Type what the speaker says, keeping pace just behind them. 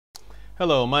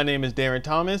Hello, my name is Darren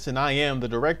Thomas and I am the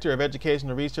Director of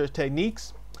Educational Research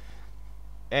Techniques,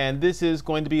 and this is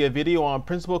going to be a video on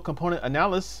principal component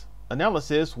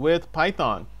analysis with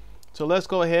Python. So let's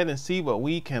go ahead and see what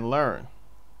we can learn.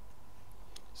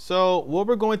 So what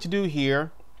we're going to do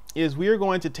here is we are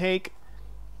going to take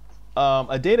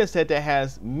a data set that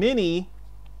has many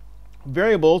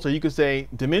variables, or you could say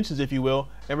dimensions if you will,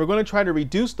 and we're going to try to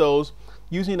reduce those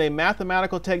using a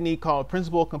mathematical technique called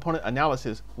principal component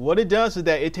analysis. What it does is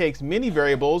that it takes many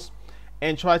variables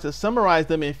and tries to summarize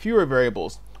them in fewer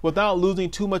variables without losing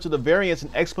too much of the variance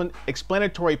and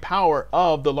explanatory power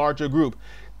of the larger group.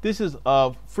 This is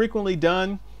frequently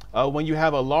done when you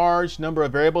have a large number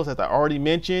of variables, as I already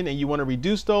mentioned, and you want to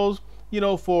reduce those,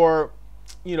 for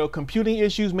computing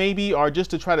issues maybe, or just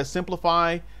to try to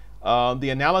simplify the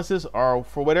analysis, or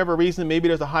for whatever reason, maybe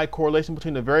there's a high correlation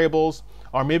between the variables,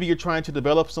 or maybe you're trying to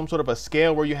develop some sort of a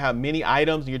scale where you have many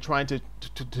items and you're trying to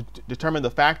determine the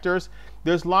factors.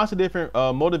 There's lots of different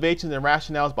motivations and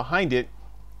rationales behind it,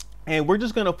 and we're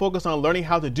just going to focus on learning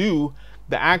how to do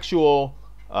the actual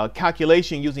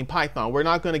calculation using Python. We're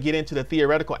not going to get into the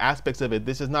theoretical aspects of it.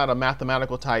 This is not a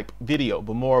mathematical type video,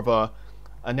 but more of a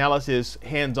analysis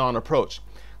hands-on approach.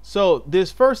 So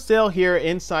this first cell here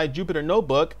inside Jupyter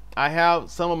Notebook, I have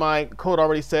some of my code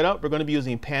already set up. We're going to be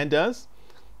using pandas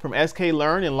from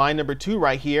sklearn in line number 2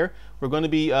 right here. We're going to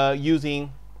be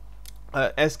using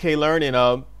sklearn in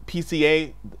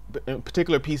Pca, in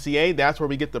particular Pca. That's where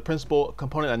we get the principal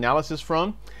component analysis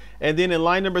from. And then in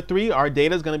line number 3, our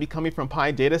data is going to be coming from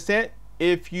PyDataset.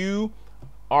 If you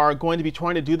are going to be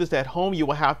trying to do this at home, you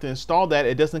will have to install that.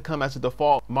 It doesn't come as a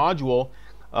default module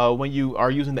when you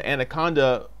are using the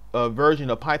Anaconda version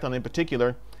of Python in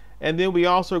particular. And then we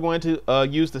also are going to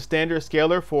use the standard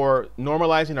scaler for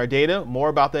normalizing our data. More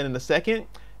about that in a second.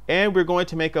 And we're going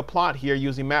to make a plot here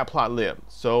using Matplotlib.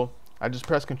 So I just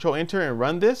press Control Enter and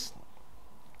run this.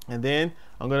 And then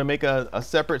I'm going to make a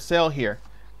separate cell here.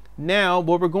 Now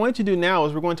what we're going to do now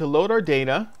is we're going to load our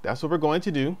data. That's what we're going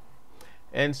to do.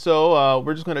 And so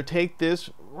we're just going to take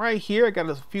this right here. I got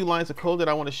a few lines of code that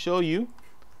I want to show you.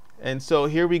 And so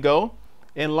here we go.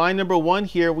 In line number 1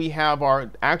 here, we have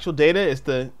our actual data. It's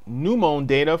the Numon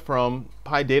data from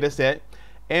PyDataset.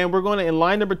 And we're going to, in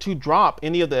line number 2, drop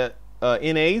any of the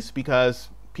NAs because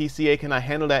Pca cannot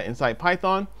handle that inside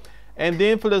Python. And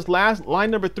then for this last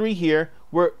line number 3 here,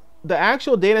 where the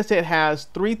actual data set has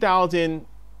 3,000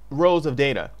 rows of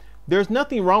data. There's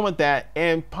nothing wrong with that,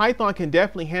 and Python can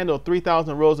definitely handle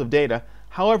 3,000 rows of data.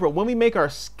 However, when we make our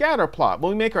scatter plot,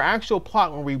 when we make our actual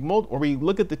plot, when we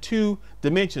look at the 2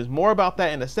 dimensions, more about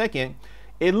that in a second,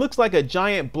 it looks like a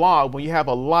giant blob when you have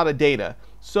a lot of data.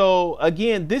 So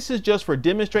again, this is just for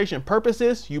demonstration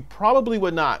purposes. You probably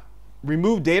would not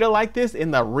remove data like this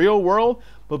in the real world,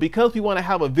 but because we want to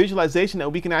have a visualization that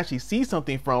we can actually see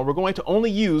something from, we're going to only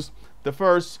use the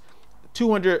first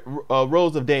 200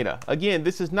 rows of data. Again,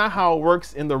 this is not how it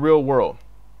works in the real world.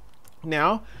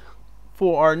 Now,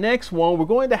 for our next one, we're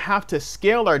going to have to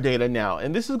scale our data now,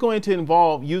 and this is going to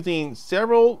involve using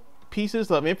several pieces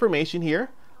of information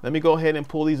here. Let me go ahead and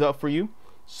pull these up for you.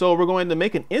 So we're going to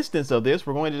make an instance of this.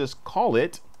 We're going to just call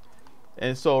it,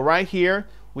 and so right here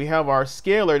we have our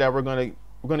scalar that we're going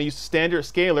to use standard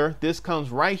scalar. This comes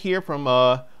right here from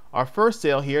our first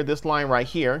cell here, this line right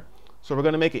here. So we're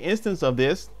going to make an instance of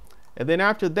this, and then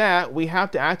after that we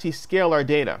have to actually scale our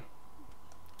data,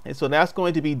 and so that's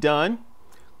going to be done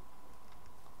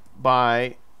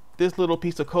by this little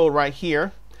piece of code right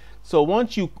here. So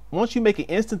once you make an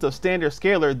instance of standard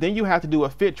scalar, then you have to do a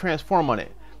fit transform on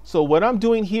it. So what I'm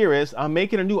doing here is I'm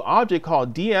making a new object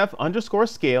called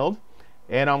df_scaled,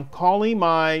 and I'm calling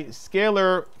my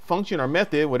scalar function or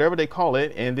method, whatever they call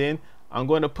it, and then I'm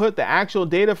going to put the actual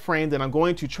data frame that I'm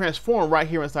going to transform right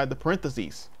here inside the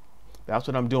parentheses. That's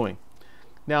what I'm doing.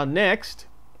 Now next,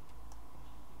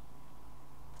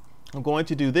 I'm going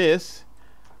to do this.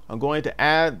 I'm going to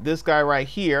add this guy right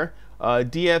here.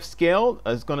 df scale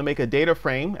is going to make a data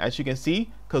frame, as you can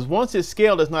see, because once it's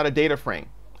scaled, it's not a data frame.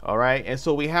 All right, and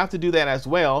so we have to do that as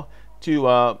well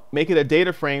to make it a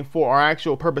data frame for our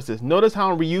actual purposes. Notice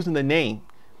how I'm reusing the name,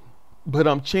 but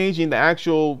I'm changing the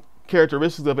actual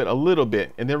characteristics of it a little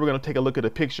bit, and then we're going to take a look at a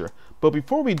picture. But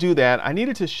before we do that, I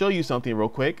needed to show you something real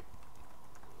quick.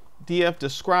 df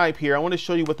describe here, I want to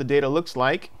show you what the data looks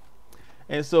like.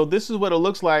 And so this is what it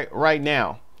looks like right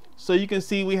now. So you can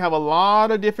see we have a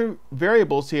lot of different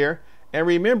variables here. And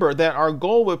remember that our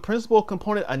goal with principal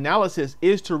component analysis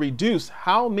is to reduce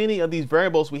how many of these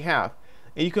variables we have.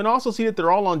 And you can also see that they're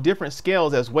all on different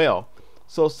scales as well.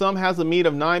 So some has a mean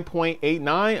of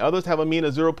 9.89, others have a mean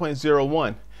of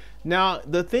 0.01. Now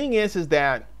the thing is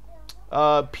that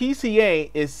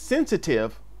Pca is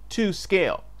sensitive to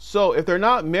scale. So if they're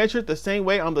not measured the same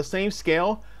way on the same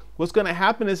scale, what's going to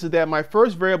happen is that my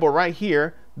first variable right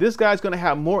here, this guy's going to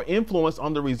have more influence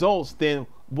on the results than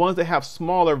ones that have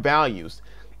smaller values.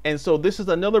 And so this is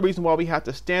another reason why we have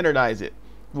to standardize it,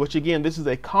 which again, this is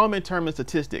a common term in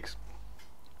statistics.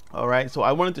 All right, so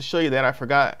I wanted to show you that. I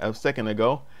forgot a second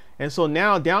ago. And so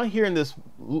now down here in this,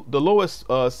 the lowest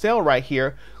cell right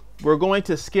here, we're going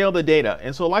to scale the data.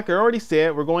 And so like I already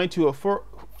said, we're going to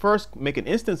first make an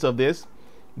instance of this.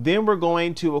 Then we're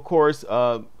going to, of course,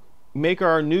 make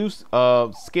our new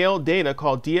scaled data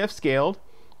called df scaled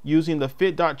using the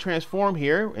fit.transform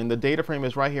here, and the data frame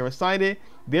is right here inside it.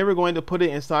 Then we're going to put it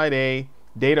inside a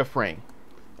data frame.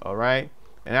 All right,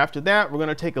 and after that, we're going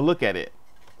to take a look at it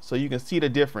so you can see the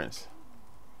difference.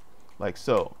 Like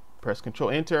so. Press Control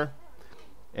Enter,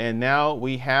 and now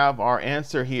we have our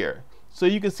answer here. So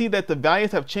you can see that the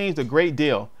values have changed a great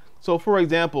deal. So for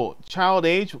example, child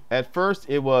age, at first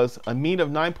it was a mean of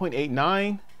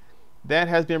 9.89. That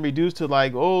has been reduced to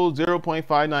like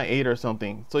 0.598 or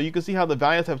something. So you can see how the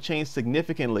values have changed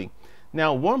significantly.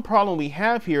 Now one problem we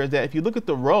have here is that if you look at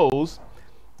the rows,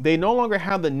 they no longer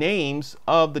have the names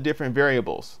of the different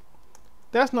variables.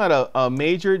 That's not a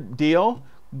major deal,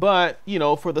 but you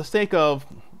know, for the sake of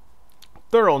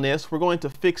thoroughness, we're going to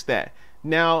fix that.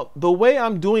 Now the way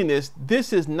I'm doing this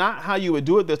is not how you would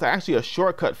do it. There's actually a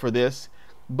shortcut for this,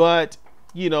 but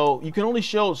you know, you can only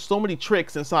show so many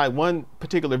tricks inside one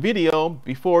particular video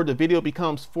before the video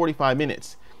becomes 45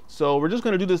 minutes. So we're just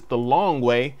going to do this the long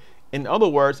way. In other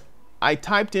words, I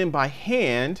typed in by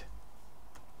hand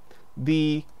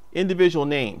the individual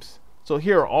names. So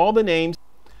here are all the names.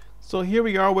 So here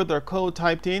we are with our code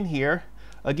typed in here.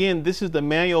 Again, this is the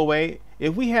manual way.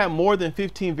 If we had more than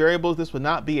 15 variables, this would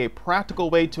not be a practical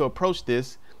way to approach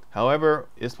this. However,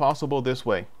 it's possible this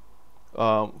way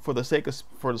for the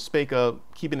sake of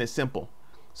keeping it simple.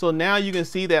 So now you can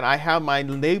see that I have my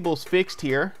labels fixed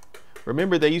here.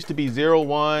 Remember, they used to be 0,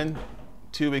 1,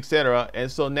 2, etc. And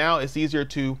so now it's easier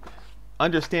to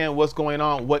understand what's going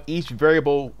on, what each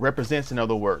variable represents, in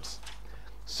other words.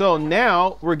 So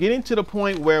now we're getting to the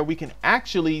point where we can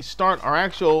actually start our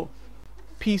actual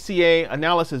Pca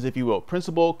analysis, if you will,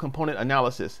 principal component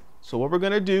analysis. So what we're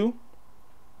going to do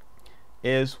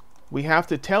is we have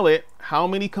to tell it how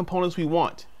many components we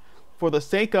want. For the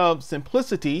sake of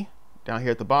simplicity, down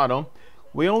here at the bottom,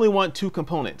 we only want 2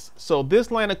 components. So this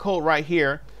line of code right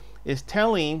here is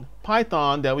telling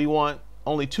Python that we want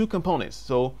only 2 components.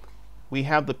 So we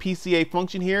have the Pca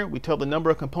function here, we tell the number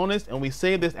of components, and we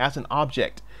save this as an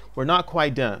object. We're not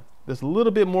quite done. There's a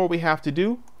little bit more we have to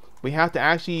do. We have to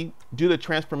actually do the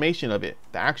transformation of it,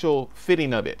 the actual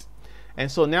fitting of it.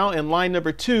 And so now in line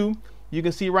number 2, you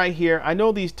can see right here, I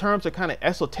know these terms are kind of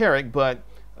esoteric, but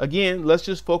again, let's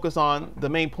just focus on the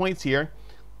main points here.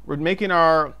 We're making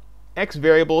our X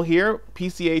variable here,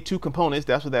 Pca 2 components,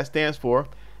 that's what that stands for.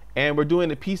 And we're doing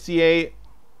the Pca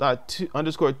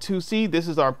underscore 2c. This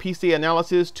is our Pca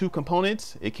analysis 2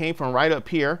 components. It came from right up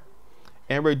here.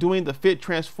 And we're doing the fit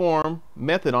transform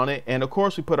method on it. And of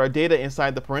course, we put our data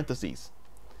inside the parentheses.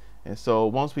 And so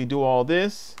once we do all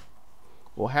this,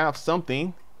 we'll have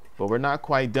something, but we're not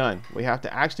quite done. We have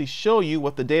to actually show you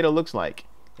what the data looks like.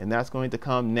 And that's going to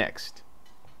come next.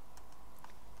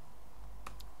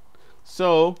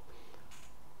 So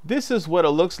this is what it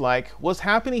looks like. What's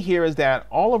happening here is that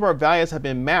all of our values have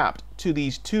been mapped to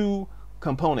these 2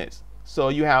 components. So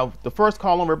you have the first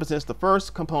column represents the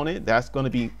first component. That's going to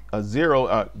be a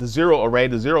 0, the 0 array,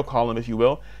 the 0 column, if you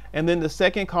will. And then the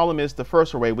second column is the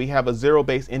first array. We have a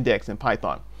 0-based index in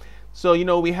Python. So, you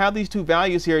know, we have these 2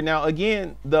 values here. Now,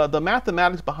 again, the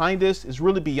mathematics behind this is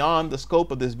really beyond the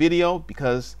scope of this video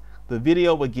because the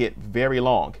video would get very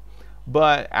long.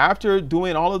 But after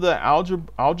doing all of the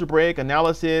algebraic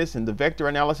analysis and the vector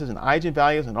analysis and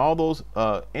eigenvalues and all those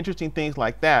interesting things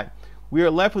like that, we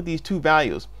are left with these 2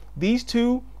 values. These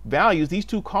 2 values, these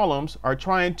 2 columns are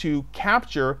trying to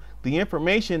capture the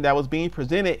information that was being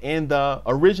presented in the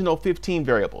original 15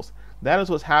 variables. That is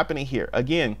what's happening here.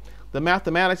 Again, the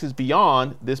mathematics is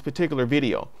beyond this particular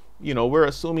video. You know, we're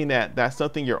assuming that that's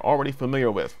something you're already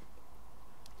familiar with.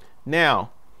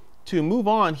 Now, to move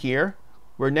on here,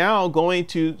 we're now going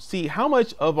to see how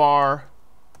much of our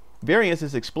variance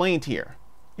is explained here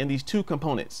in these 2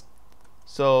 components.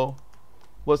 So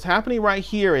what's happening right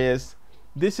here is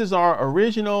this is our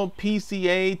original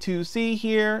Pca 2c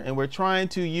here, and we're trying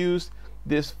to use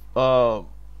this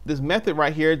this method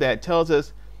right here that tells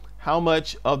us how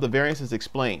much of the variance is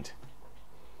explained.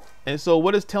 And so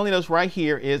what it's telling us right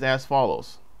here is as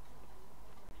follows.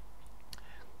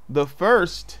 The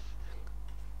first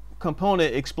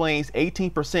component explains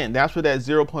 18%. That's where that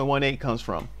 0.18 comes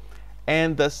from.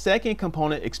 And the second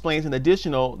component explains an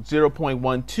additional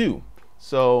 0.12.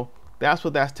 So that's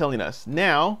what that's telling us.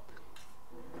 Now,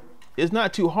 it's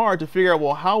not too hard to figure out,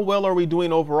 well, how well are we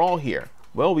doing overall here?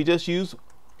 Well, we just use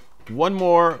one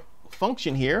more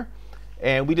function here,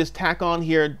 and we just tack on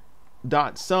here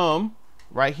dot sum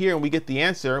right here, and we get the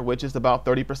answer, which is about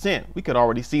 30%. We could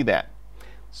already see that.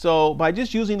 So by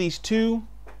just using these two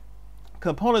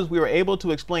components, we were able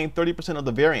to explain 30% of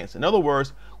the variance. In other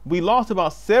words, we lost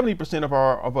about 70%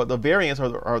 of the variance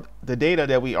or the data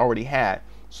that we already had.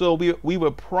 So we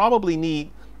would probably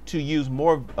need to use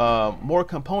more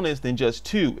components than just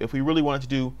two if we really wanted to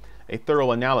do a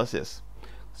thorough analysis.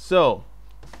 So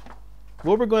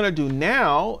what we're going to do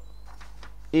now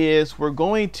is we're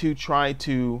going to try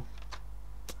to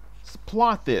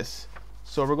plot this.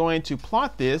 So we're going to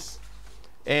plot this,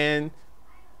 and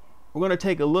we're going to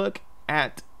take a look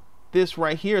at this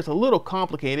right here. It's a little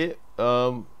complicated,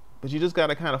 but you just got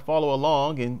to kind of follow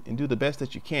along and do the best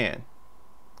that you can.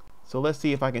 So let's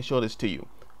see if I can show this to you.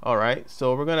 All right,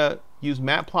 so we're going to use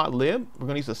Matplotlib. We're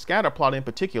going to use a scatter plot in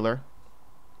particular.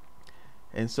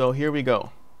 And so here we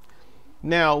go.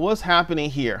 Now, what's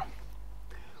happening here?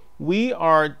 We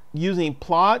are using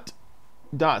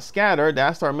plot.scatter.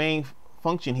 That's our main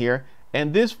function here.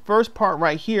 And this first part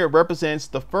right here represents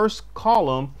the first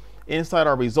column inside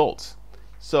our results.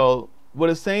 So what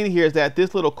it's saying here is that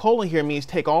this little colon here means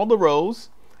take all the rows,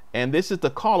 and this is the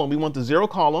column. We want the 0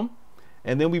 column,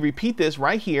 and then we repeat this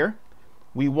right here.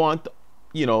 We want,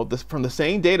 you know, this from the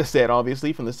same data set,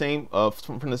 obviously from the same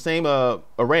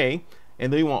array,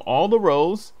 and then we want all the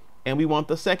rows, and we want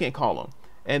the second column.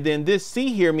 And then this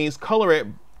C here means color it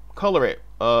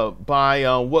by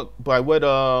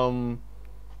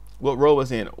what row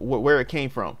is in, where it came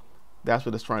from. That's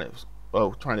what it's trying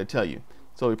to tell you.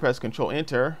 So we press Control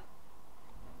Enter,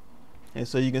 and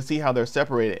so you can see how they're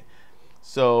separated.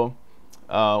 So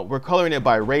we're coloring it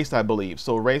by race, I believe.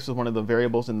 So race was one of the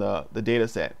variables in the data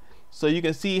set. So you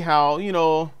can see how, you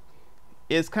know,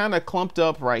 it's kind of clumped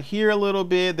up right here a little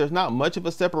bit. There's not much of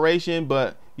a separation,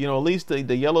 but you know, at least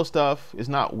the yellow stuff is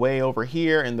not way over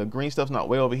here and the green stuff's not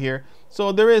way over here.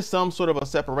 So there is some sort of a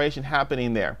separation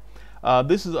happening there.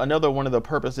 This is another one of the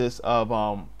purposes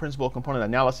of principal component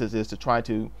analysis, is to try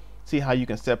to see how you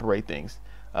can separate things.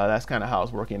 That's kind of how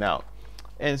it's working out.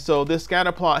 And so this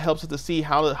scatter plot helps us to see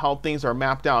how things are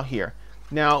mapped out here.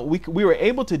 Now we were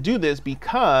able to do this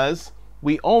because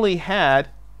we only had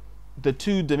the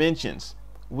two dimensions.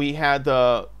 We had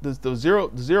the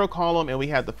zero column, and we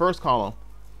had the first column.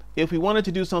 If we wanted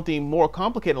to do something more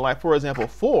complicated, like for example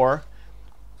 4,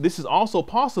 this is also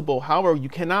possible. However, you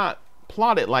cannot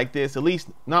plot it like this, at least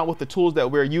not with the tools that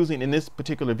we're using in this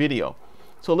particular video.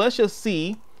 So let's just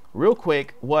see real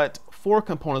quick what 4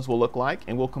 components will look like,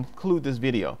 and we'll conclude this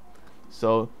video.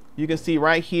 So you can see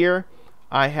right here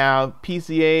I have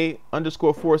Pca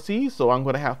underscore 4c, so I'm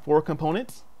going to have 4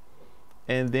 components,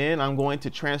 and then I'm going to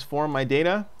transform my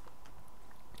data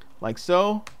like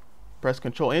so. Press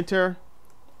Control Enter,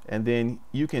 and then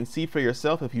you can see for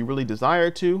yourself if you really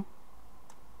desire to.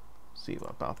 See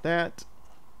about that.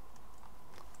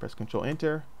 Press Control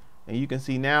Enter, and you can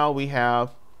see now we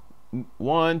have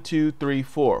 1, 2, 3,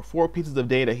 4 pieces of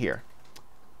data here.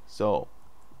 So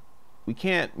we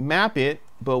can't map it,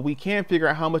 but we can figure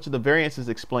out how much of the variance is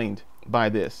explained by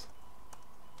this.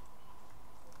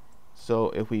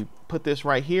 So if we put this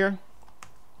right here,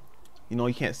 you know,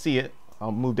 you can't see it.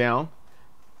 I'll move down.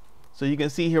 So you can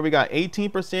see here we got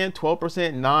 18%,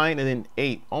 12%, 9, and then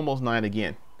 8, almost 9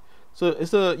 again.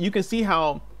 So you can see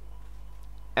how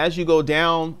as you go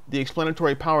down, the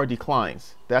explanatory power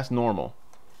declines. That's normal.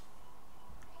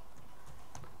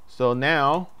 So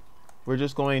now we're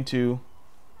just going to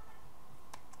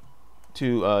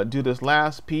do this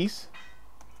last piece.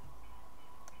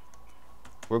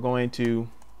 We're going to,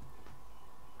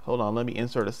 hold on, let me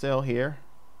insert a cell here.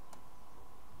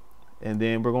 And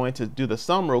then we're going to do the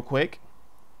sum real quick.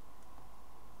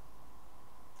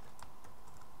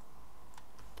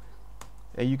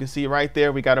 And you can see right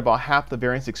there we got about half the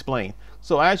variance explained.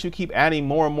 So as you keep adding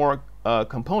more and more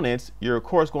components, you're of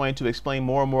course going to explain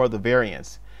more and more of the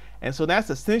variance. And so that's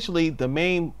essentially the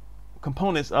main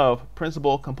components of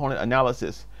principal component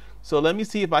analysis. So let me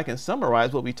see if I can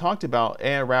summarize what we talked about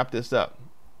and wrap this up.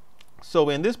 So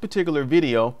in this particular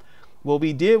video, what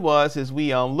we did is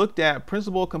we looked at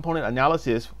principal component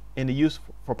analysis in the use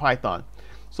for Python.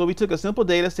 So we took a simple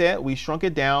data set, we shrunk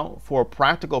it down for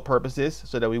practical purposes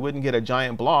so that we wouldn't get a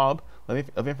giant blob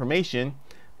of information.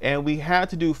 And we had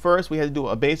to do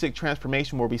a basic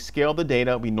transformation where we scaled the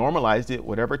data, we normalized it,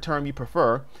 whatever term you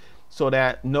prefer. so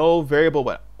that no variable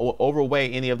will overweigh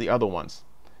any of the other ones.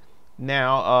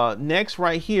 Now, next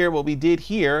right here, what we did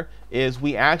here is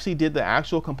we actually did the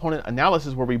actual component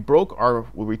analysis where we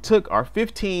took our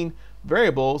 15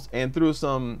 variables, and through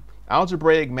some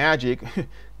algebraic magic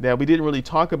that we didn't really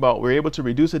talk about, we were able to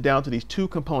reduce it down to these 2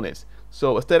 components.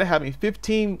 So instead of having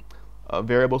 15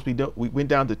 variables, we went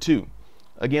down to 2.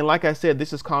 Again, like I said,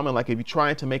 this is common. Like if you're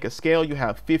trying to make a scale, you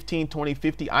have 15, 20,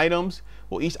 50 items.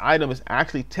 Well, each item is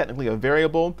actually technically a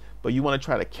variable, but you want to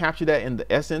try to capture that in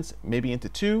the essence, maybe into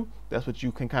 2. That's what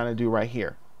you can kind of do right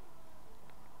here.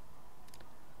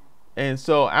 And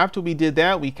so after we did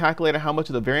that, we calculated how much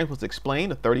of the variance was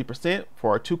explained, the 30%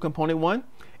 for our 2-component one,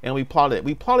 and we plotted it.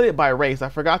 We plotted it by race. I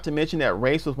forgot to mention that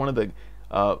race was one of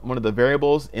the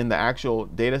variables in the actual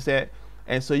data set.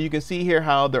 And so you can see here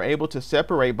how they're able to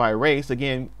separate by race.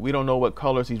 Again, we don't know what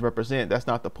colors these represent. That's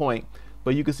not the point.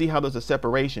 But you can see how there's a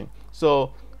separation.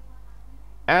 So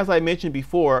as I mentioned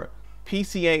before,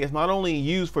 PCA is not only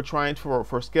used for trying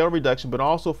for scale reduction, but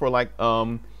also for like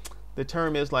the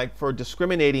term is like for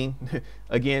discriminating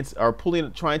against or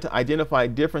trying to identify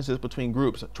differences between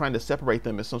groups, trying to separate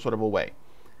them in some sort of a way.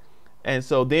 And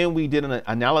so then we did an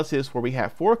analysis where we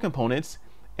had 4 components,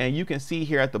 and you can see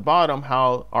here at the bottom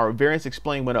how our variance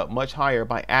explained went up much higher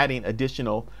by adding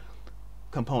additional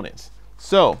components.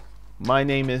 So my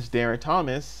name is Darren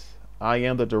Thomas. I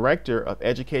am the Director of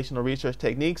Educational Research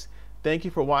Techniques. Thank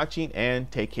you for watching, and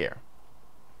take care.